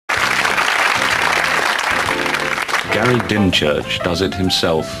Gary Dimchurch does it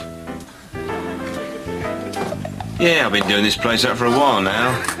himself. Yeah, I've been doing this place up for a while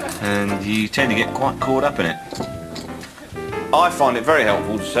now, and you tend to get quite caught up in it. I find it very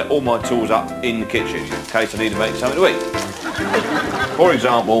helpful to set all my tools up in the kitchen in case I need to make something to eat. For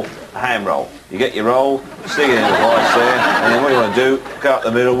example, a ham roll. You get your roll, stick it in the vice there, and then what you want to do, cut up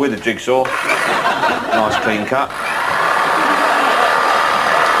the middle with the jigsaw. Nice clean cut.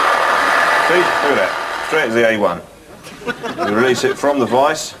 See, look at that, straight as the A1. You release it from the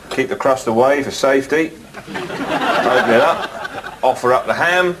vice, keep the crust away for safety. Open it up, offer up the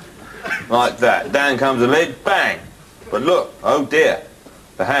ham, like that. Down comes the lid, bang! But look, oh dear,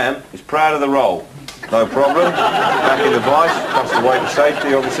 the ham is proud of the roll. No problem, back in the vice, crust away for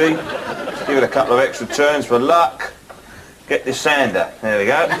safety obviously. Give it a couple of extra turns for luck. Get the sander, there we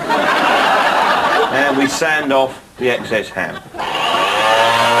go. And we sand off the excess ham.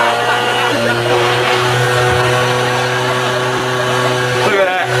 Look at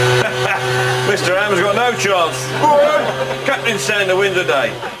that. Mr. Ham's got no chance. Captain Sander wins the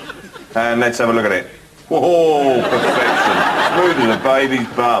day. And let's have a look at it. Whoa, perfection. Smooth as a baby's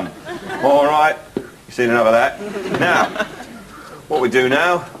bum. All right, you've seen enough of that. Now, what we do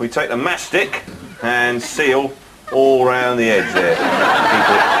now, we take the mastic and seal all around the edge there. Keep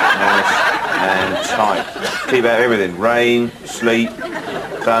it nice and tight. Keep out everything, rain, sleet,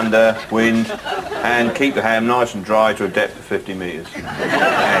 thunder, wind, and keep the ham nice and dry to a depth of 50 metres.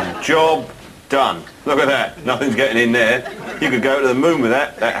 And job done. Look at that, nothing's getting in there. You could go to the moon with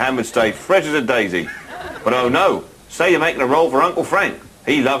that ham would stay fresh as a daisy. But oh no, say you're making a roll for Uncle Frank.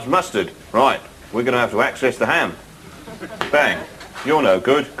 He loves mustard. Right, we're going to have to access the ham. Bang, you're no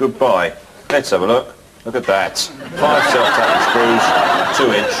good, goodbye. Let's have a look. Look at that. 5 self-tapping screws,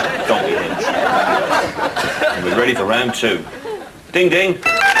 2-inch donkey hinge. And we're ready for round 2. Ding ding.